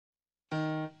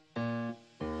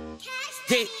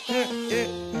Said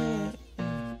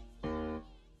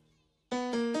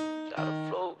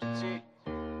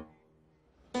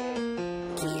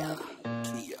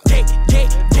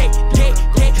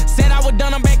I was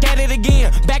done, I'm back at it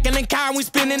again. Back in the car and we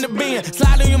spin in the bin.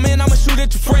 Slide on your man, I'ma shoot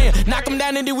at your friend. Knock him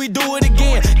down and then we do it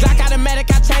again. Glock automatic,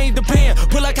 I change the pen.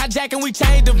 Pull up hijack and we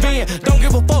change the VIN. Don't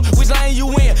give a fuck which lane you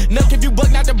in. Nuck if you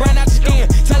buck, not the brand out your skin.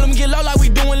 Tell him get low like we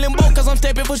doing limbo. Cause I'm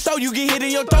stepping for show, you get hit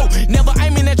in your toe. Never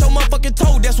aiming at your motherfucking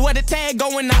toe. That's where the tag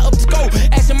going, not up to go.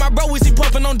 Asking my bro, is he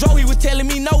puffing on Joe? He was telling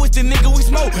me no, it's the nigga we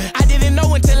smoke. I didn't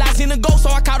know until I seen a ghost, so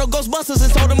I called a Ghostbusters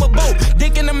and sold him a boat.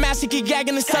 Dick in the mouth, she keep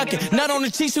gagging and sucking. Nut on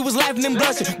the cheek, she was laughing and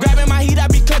blushing. Grabbing my heat, I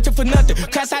be clutching for nothing.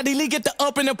 Crash out delete, get the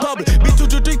up in the public.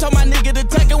 B223 told my nigga to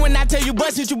tuck it. When I tell you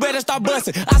bust it, you better start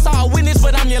busting. I saw a witness,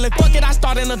 but I'm yelling fuck it. I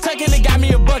started a tuck and it got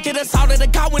me a bucket. Assaulted the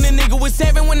car when the nigga was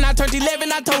 7. When I turned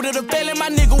 11, I told her to fail it. My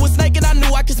nigga was naked, I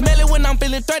knew I could smell it. When I'm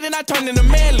feeling threatened, I turned into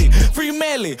manly. Free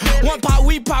Melly. One pot,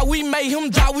 we made him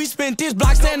drop. We spent this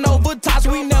block, stand over tops.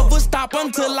 We never stop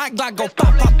until I Glock go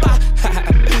pop, pop, pop.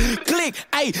 Click,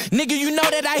 ayy, nigga, you know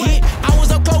that I hit. I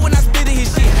was up close when I spit his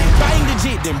shit. Bang the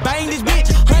jit, then bang this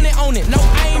bitch. 100 on it, no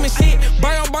aim and shit.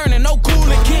 Burning, no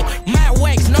cooling kit. My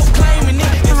wax, no claiming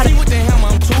it. And see what the hell,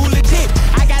 I'm too legit.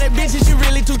 I got a bitch and she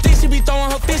really too thick. She be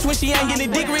throwing her fist when she ain't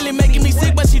getting dick. Really making me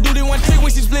sick, but she do the one trick.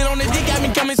 When she split on the dick, got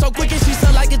me coming so quick. And she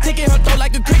suck like a ticket, her throat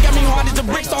like a crick. Got me hard as a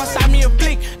brick, so I shot me a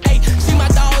flick. Ayy, see my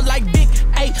dog like Dick.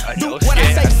 Ayy, do what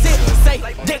I say, sit, say,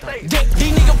 dick.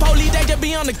 These nigga police, they just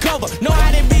be on the cover. Know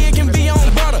how they be, it can be on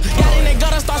brother. Got in that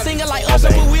gutter, start singing like Usher.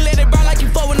 But we let it burn like you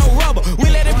fuck with no rubber. We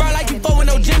let it burn like you fuck with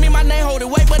no Jimmy. My name hold it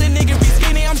weight, but the nigga be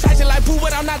skinny. I'm shitting like poo,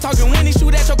 but I'm not talking Winnie.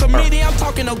 Shoot at your committee, I'm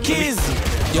talking no kids.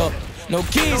 Yo, no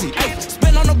kizzy. Ay,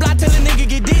 spin on the block till the nigga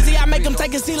get dizzy. I make him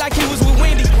take a seat like he was with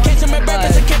Wendy. Catch him at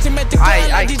breakfast and catch him at the club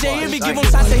like DJ Envy. Give him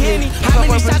shots of Henny. How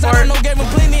many shots I don't know, gave him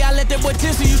plenty. I let that boy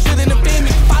tinsel, you shouldn't offend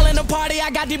me. Fall in the party,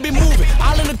 I got this bitch moving.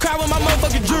 All in the crowd with my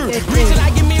motherfucking jury. Reason I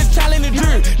give me a challenge in the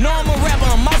jury. No, I'm a rapper,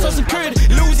 I'm also security.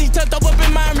 Lucy tucked up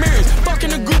in my mirrors.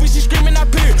 Fucking the groupie, she screaming, I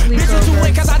peer. Bitch was too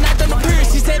wet cause I knocked on the pier.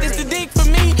 She said it's the dick for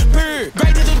me, peer.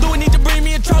 Great to do it, need to bring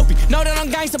me a trophy. Know that I'm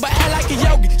gangster, but act like a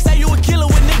yogi. Say you a killer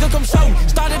when nigga come show me.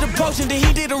 Started approaching, then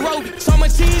he did a rope. So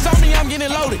much cheese on me, I'm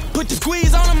getting loaded. Put the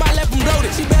squeeze on him, I left him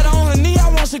bloated. She better on her knee, I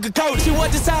want sugar coated. She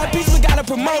was the side piece, we got a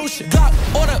promotion. Glock,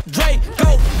 order, Drake,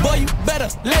 go. Boy, you better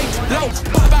lay low.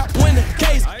 Pop out when the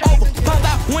case over. Pop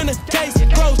out when the case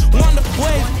closed. Wonder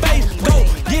where his face go.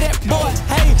 Get that boy,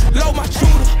 hey, low my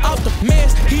shooter off the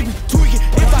mess. He be